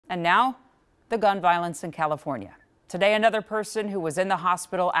And now, the gun violence in California. Today, another person who was in the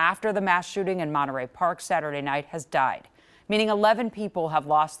hospital after the mass shooting in Monterey Park Saturday night has died, meaning 11 people have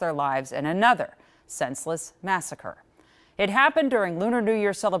lost their lives in another senseless massacre. It happened during Lunar New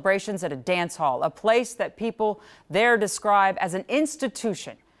Year celebrations at a dance hall, a place that people there describe as an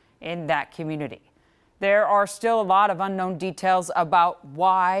institution in that community. There are still a lot of unknown details about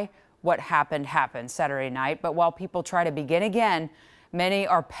why what happened Saturday night, but while people try to begin again, many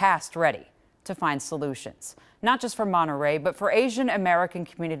are past ready to find solutions, not just for Monterey, but for Asian American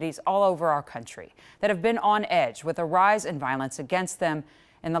communities all over our country that have been on edge with a rise in violence against them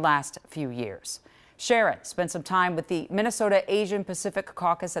in the last few years. Sharon spent some time with the Minnesota Asian Pacific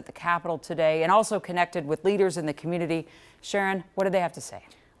Caucus at the Capitol today and also connected with leaders in the community. Sharon, what did they have to say?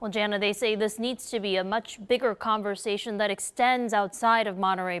 Well, Jana, they say this needs to be a much bigger conversation that extends outside of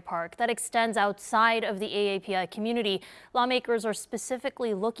Monterey Park, that extends outside of the AAPI community. Lawmakers are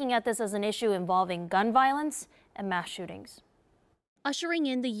specifically looking at this as an issue involving gun violence and mass shootings. Ushering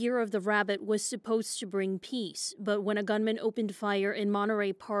in the Year of the Rabbit was supposed to bring peace, but when a gunman opened fire in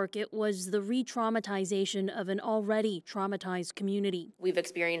Monterey Park, it was the re-traumatization of an already traumatized community. We've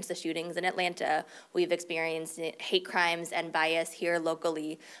experienced the shootings in Atlanta. We've experienced hate crimes and bias here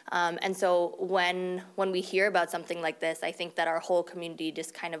locally. And so when we hear about something like this, I think that our whole community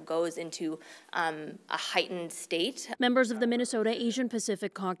just kind of goes into a heightened state. Members of the Minnesota Asian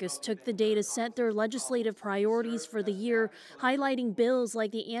Pacific Caucus took the day to set their legislative priorities for the year, highlighting bills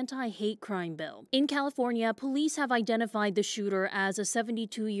like the anti-hate crime bill. In California, police have identified the shooter as a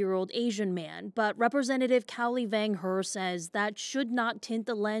 72-year-old Asian man, but Representative Cowley Vang Her says that should not tint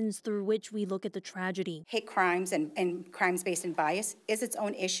the lens through which we look at the tragedy. Hate crimes and crimes based in bias is its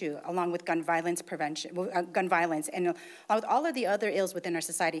own issue, along with gun violence prevention, gun violence, and along with all of the other ills within our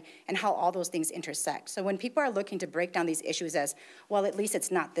society and how all those things intersect. So when people are looking to break down these issues as, well, at least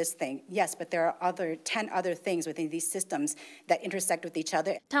it's not this thing. Yes, but there are 10 other things within these systems that intersect with each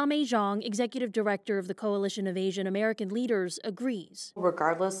other. Tao-Mei Zhang, executive director of the Coalition of Asian American Leaders, agrees.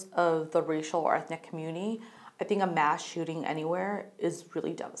 Regardless of the racial or ethnic community, I think a mass shooting anywhere is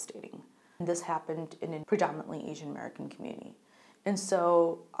really devastating. And this happened in a predominantly Asian American community. And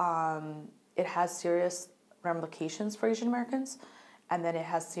so it has serious ramifications for Asian Americans, and then it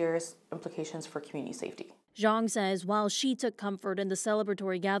has serious implications for community safety. Zhang says while she took comfort in the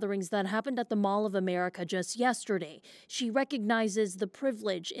celebratory gatherings that happened at the Mall of America just yesterday, she recognizes the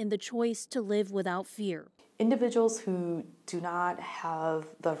privilege in the choice to live without fear. Individuals who do not have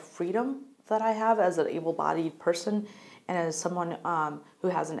the freedom that I have as an able-bodied person and as someone who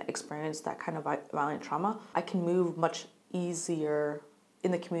hasn't experienced that kind of violent trauma, I can move much easier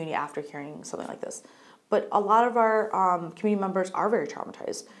in the community after hearing something like this. But a lot of our community members are very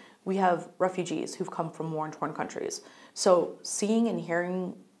traumatized. We have refugees who've come from war-torn countries. So seeing and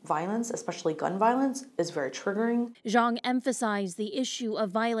hearing violence, especially gun violence, is very triggering. Zhang emphasized the issue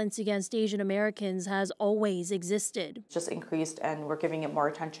of violence against Asian Americans has always existed. Just increased, and we're giving it more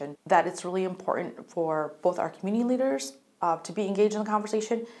attention. That it's really important for both our community leaders to be engaged in the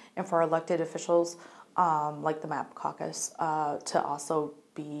conversation and for elected officials like the MAP caucus to also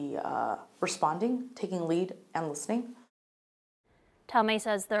be responding, taking lead, and listening. Tao-Mei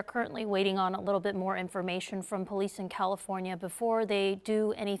says they're currently waiting on a little bit more information from police in California before they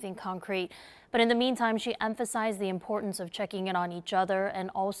do anything concrete. But in the meantime, she emphasized the importance of checking in on each other and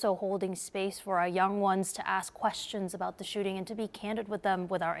also holding space for our young ones to ask questions about the shooting and to be candid with them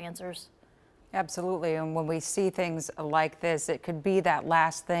with our answers. Absolutely. And when we see things like this, it could be that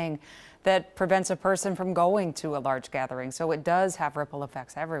last thing that prevents a person from going to a large gathering. So it does have ripple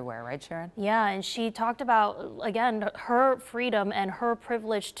effects everywhere, right, Sharon? Yeah, and she talked about, again, her freedom and her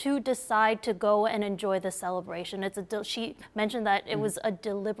privilege to decide to go and enjoy the celebration. She mentioned that it was a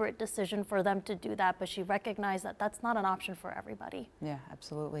deliberate decision for them to do that, but she recognized that that's not an option for everybody. Yeah,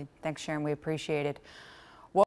 absolutely. Thanks, Sharon. We appreciate it.